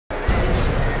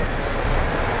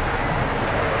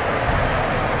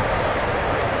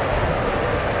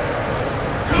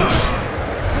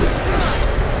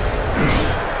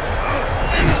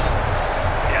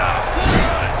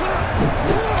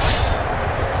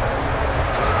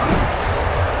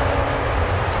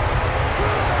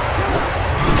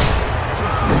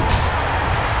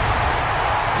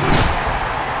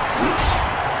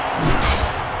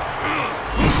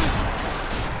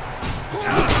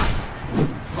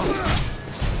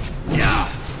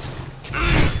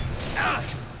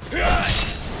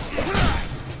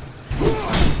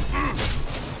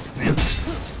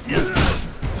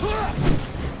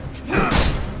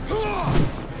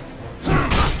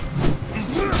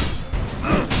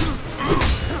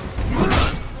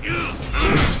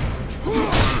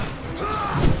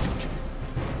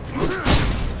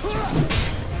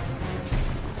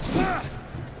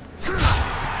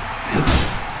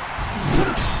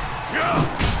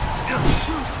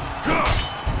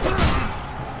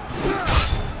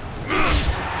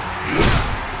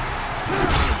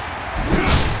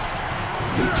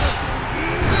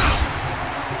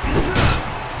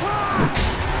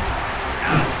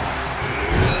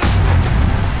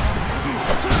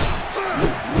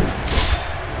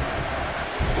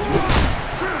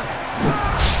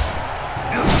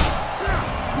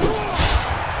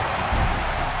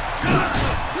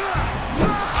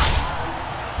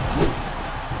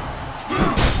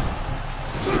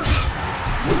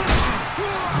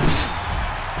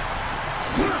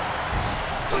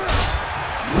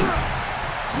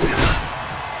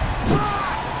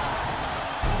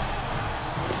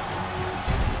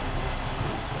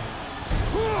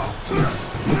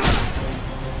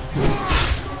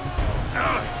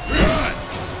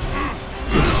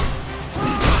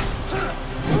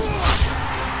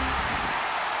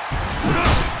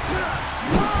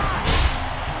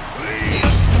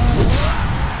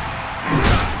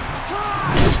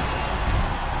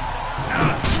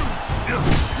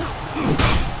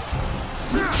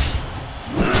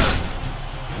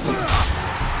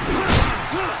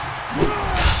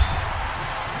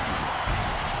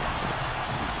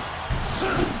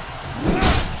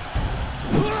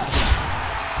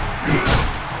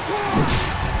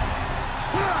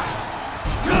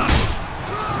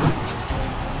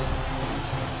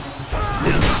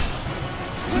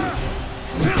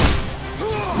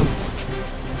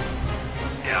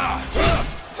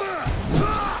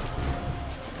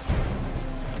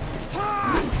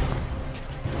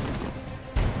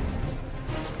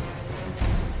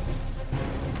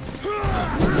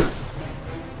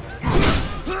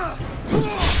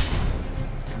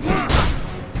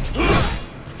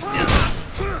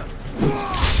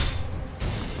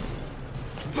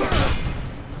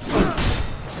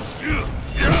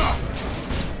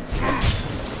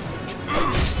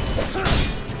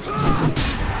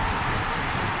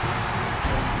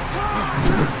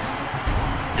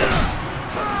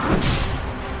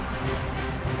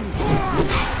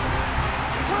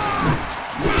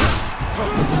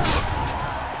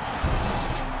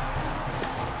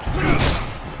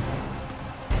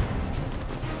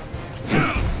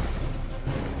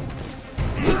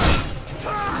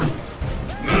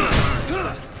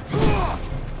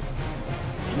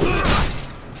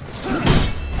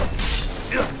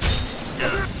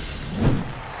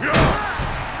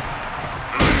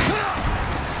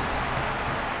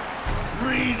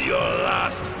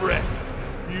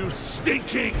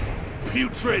Stinking,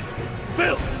 putrid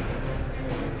filth!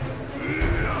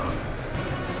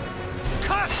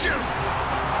 Curse you!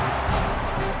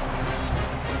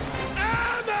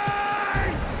 Am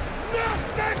I not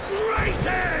the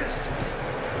greatest?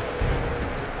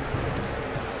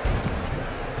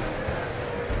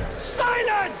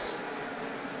 Silence!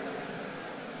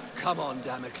 Come on,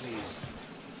 Damocles.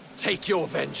 Take your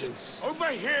vengeance. Over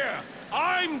here!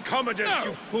 I'm Commodus, No.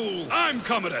 you fool! I'm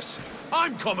Commodus!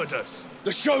 I'm Commodus!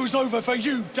 The show's over for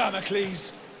you,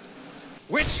 Damocles!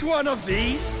 Which one of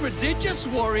these prodigious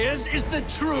warriors is the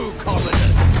true Commodus?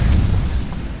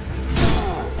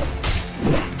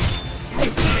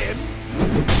 Is it him?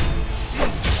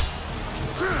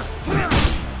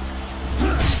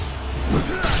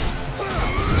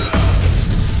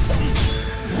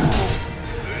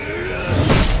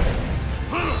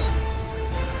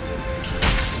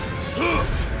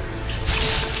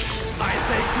 I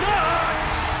think not!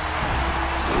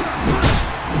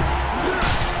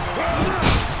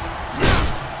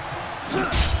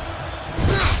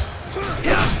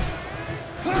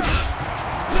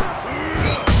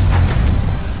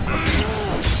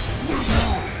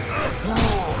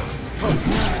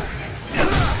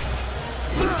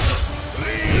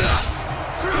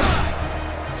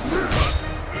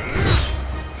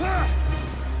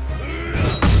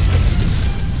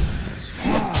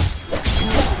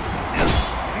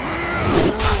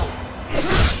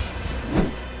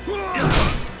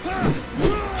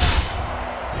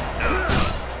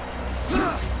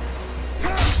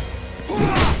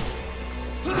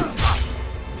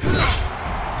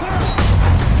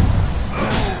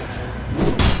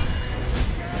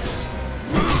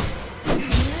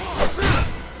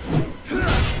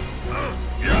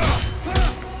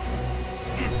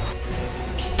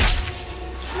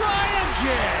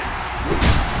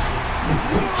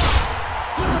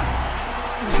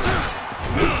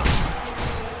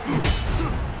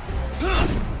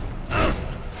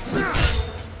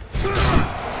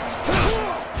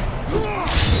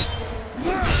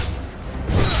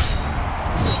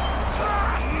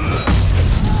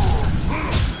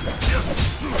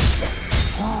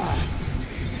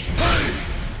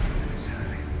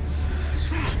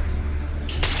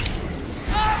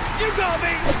 You got me!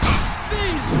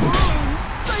 These wounds,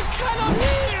 they cannot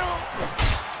heal!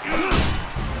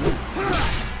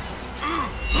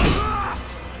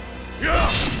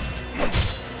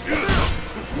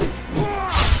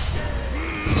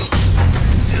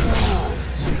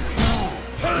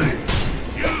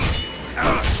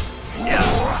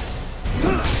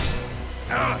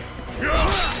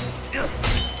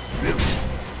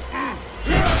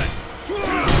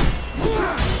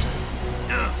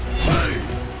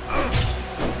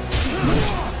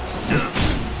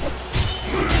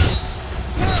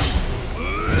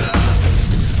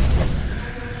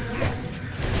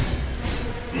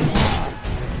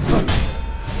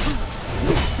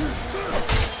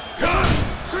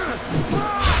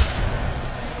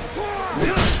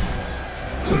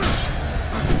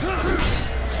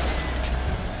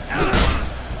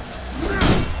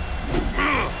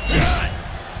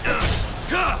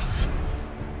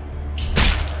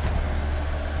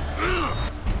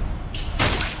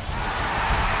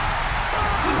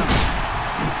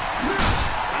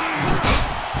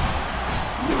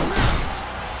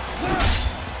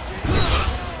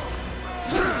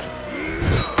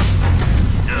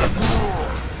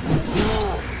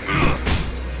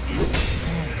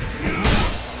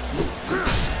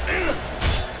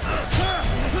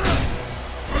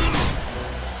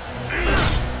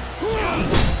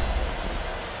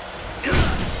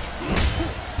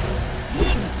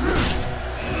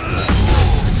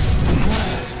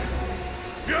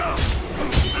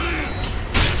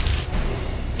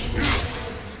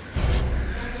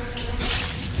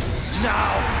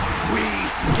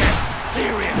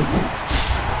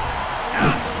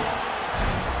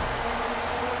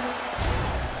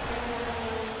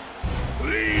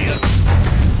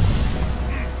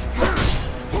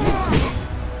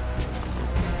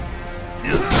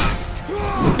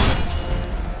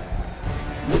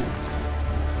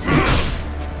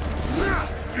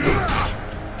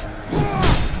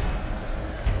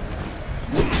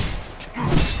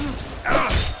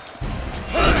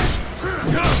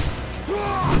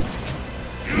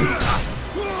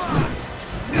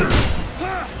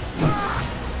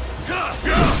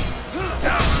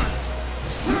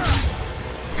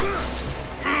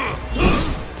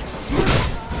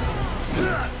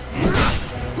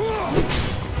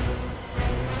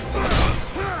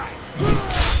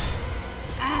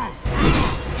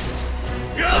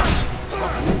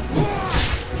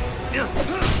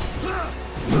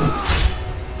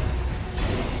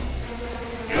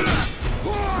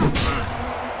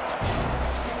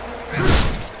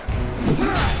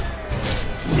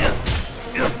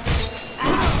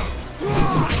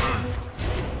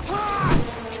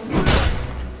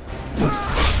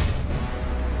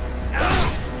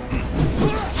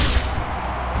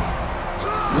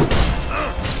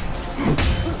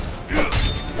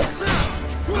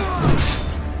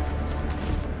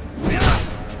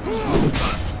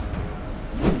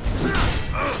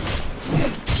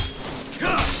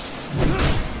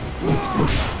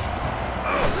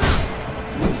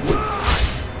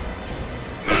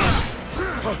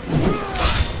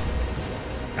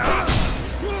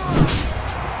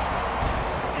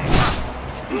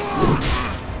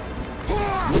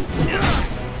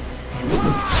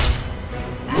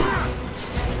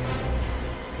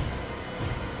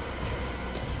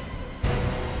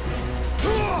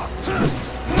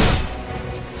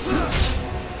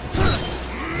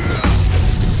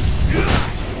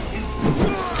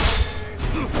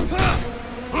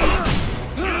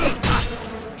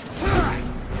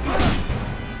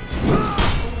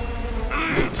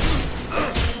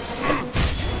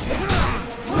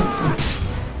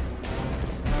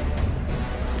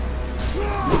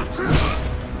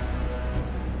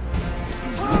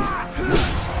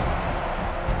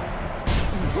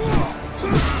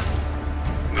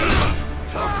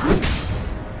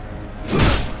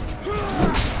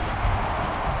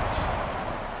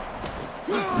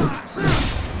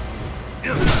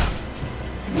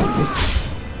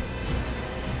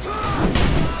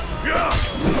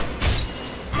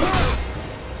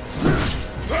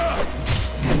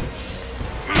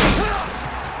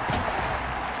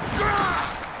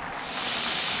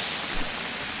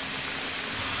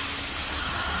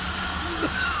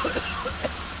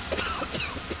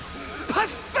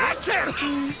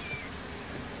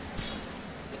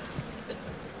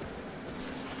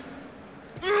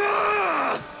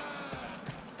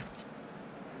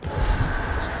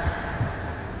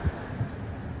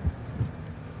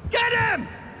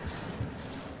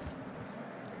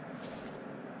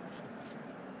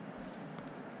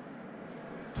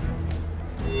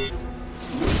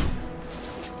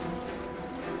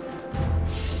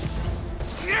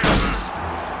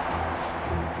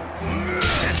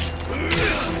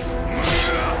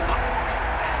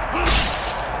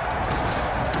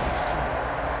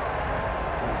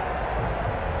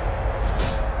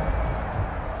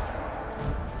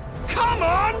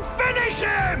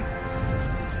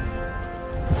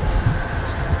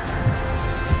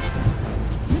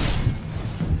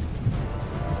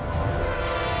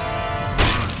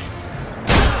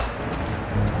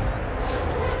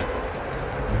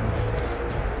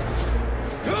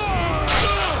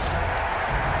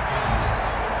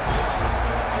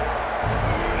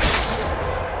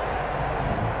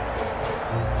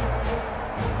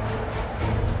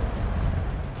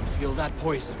 That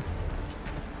poison.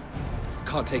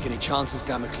 Can't take any chances,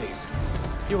 Damocles.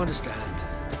 You understand.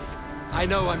 I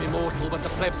know I'm immortal, but the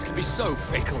plebs can be so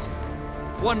fickle.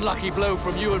 One lucky blow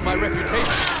from you and my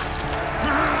reputation.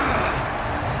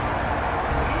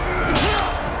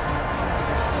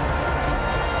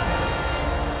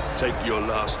 Take your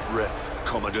last breath,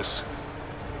 Commodus.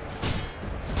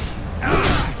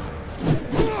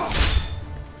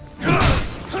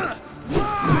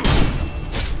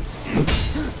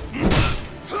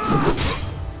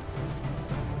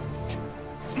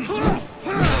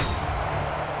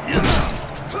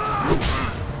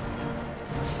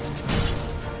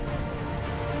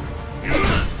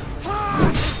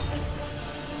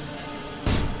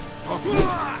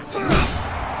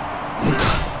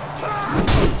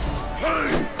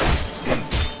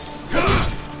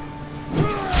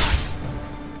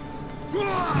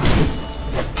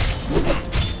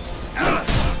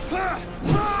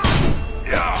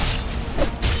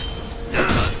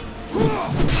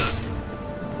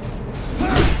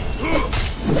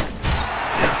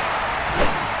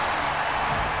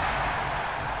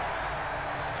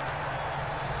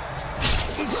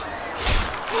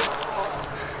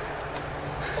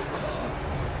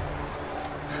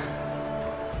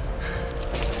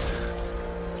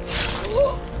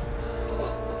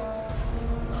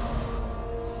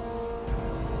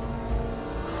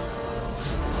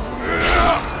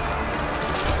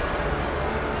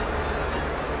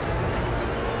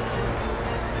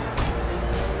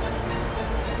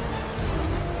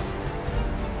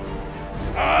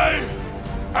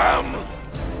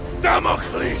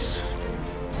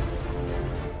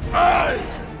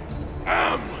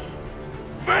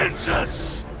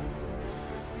 vengeance!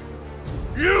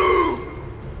 You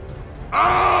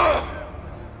are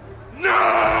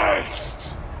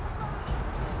next!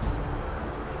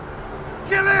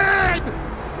 Kill him!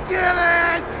 Kill him!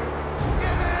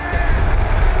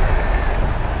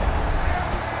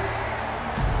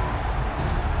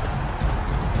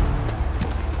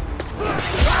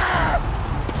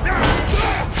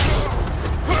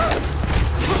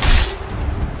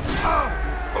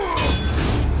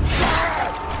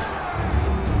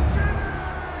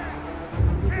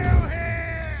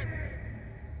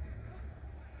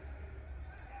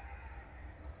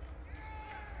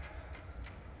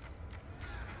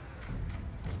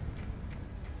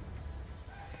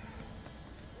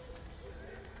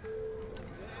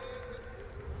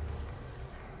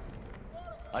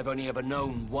 I've only ever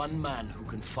known one man who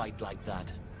can fight like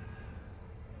that.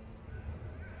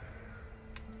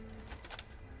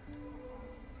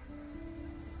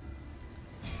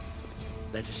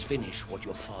 Let us finish what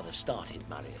your father started,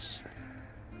 Marius.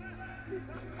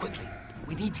 Quickly,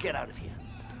 we need to get out of here.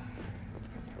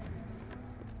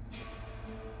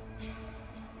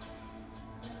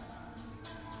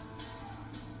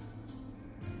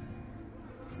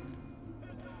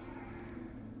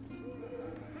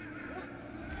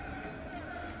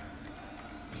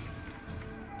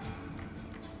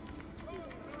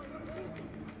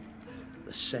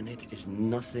 The Senate is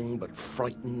nothing but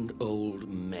frightened old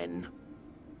men.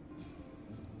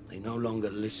 They no longer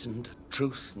listen to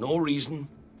truth nor reason.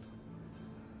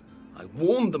 I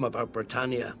warned them about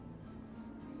Britannia,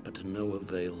 but to no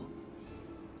avail.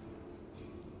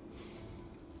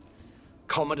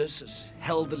 Commodus has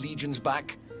held the legions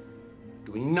back,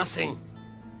 doing nothing,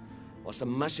 whilst a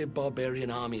massive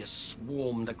barbarian army has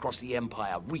swarmed across the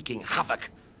Empire, wreaking havoc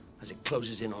as it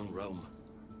closes in on Rome.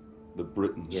 The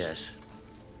Britons? Yes.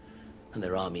 And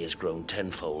their army has grown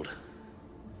tenfold.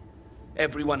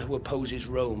 Everyone who opposes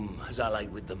Rome has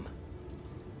allied with them.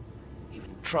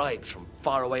 Even tribes from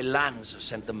faraway lands have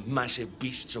sent them massive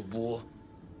beasts of war.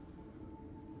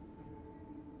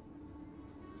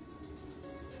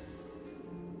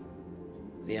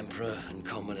 The Emperor and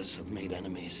Commodus have made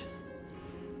enemies.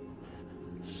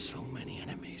 So many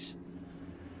enemies.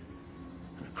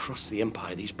 And across the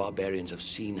Empire, these barbarians have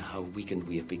seen how weakened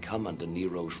we have become under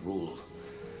Nero's rule.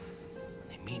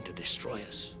 Mean to destroy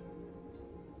us.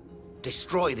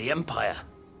 Destroy the Empire.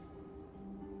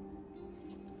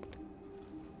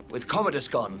 With Commodus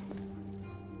gone,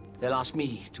 they'll ask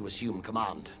me to assume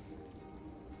command.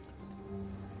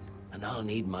 And I'll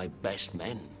need my best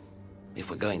men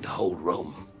if we're going to hold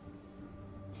Rome.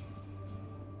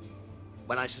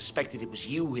 When I suspected it was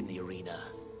you in the arena,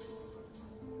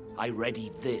 I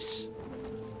readied this.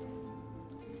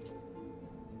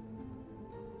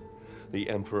 The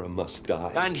Emperor must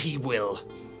die. And he will.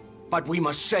 But we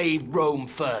must save Rome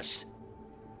first.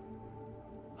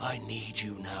 I need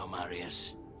you now,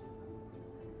 Marius.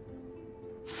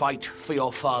 Fight for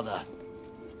your father.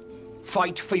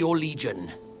 Fight for your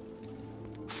legion.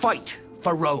 Fight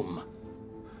for Rome.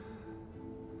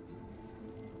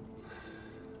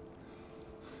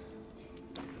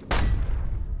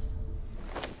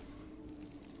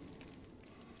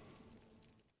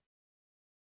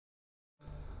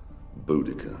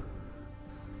 Boudica.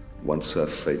 Once her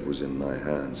fate was in my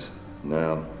hands.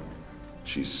 Now,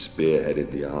 she spearheaded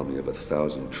the army of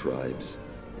 1,000 tribes.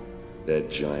 Their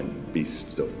giant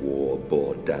beasts of war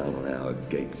bore down on our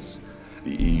gates.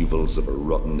 The evils of a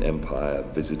rotten empire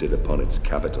visited upon its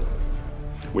capital.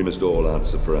 We must all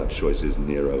answer for our choices,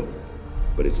 Nero.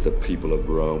 But it's the people of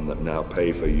Rome that now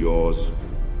pay for yours.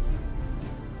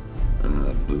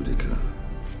 Ah, Boudica.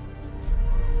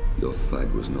 Your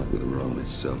fight was not with Rome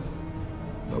itself,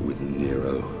 but with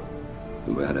Nero,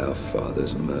 who had our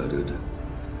fathers murdered,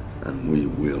 and we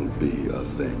will be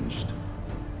avenged.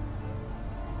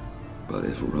 But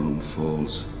if Rome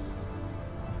falls,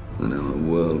 then our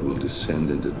world will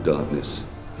descend into darkness.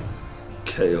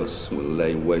 Chaos will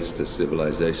lay waste to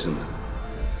civilization.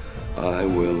 I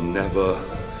will never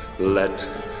let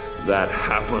that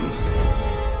happen.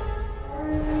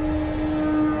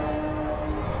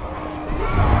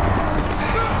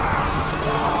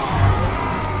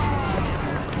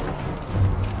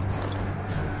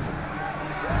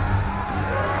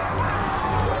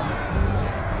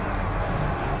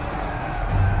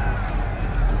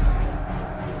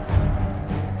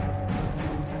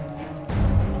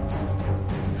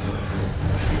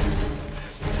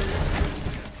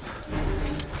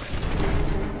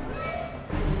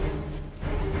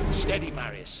 Steady,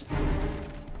 Marius.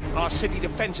 Our city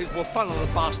defenses will funnel the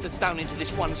bastards down into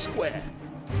this one square.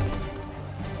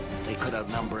 They could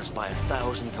outnumber us by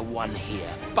 1,000 to 1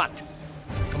 here, but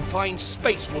confined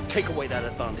space will take away that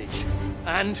advantage.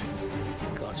 And,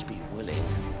 God's be willing,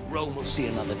 Rome will see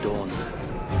another dawn.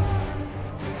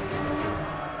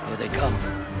 Here they come.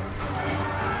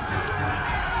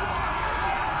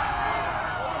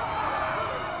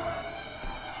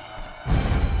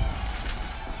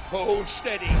 Hold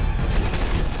steady.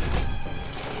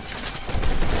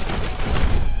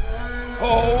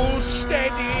 Hold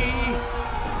steady.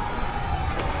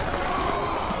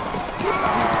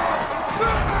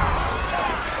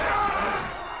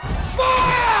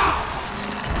 Fire!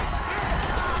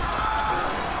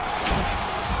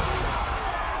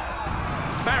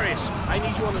 Marius, I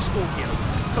need you on the Scorpio.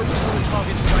 Focus on the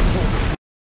targets as I call them.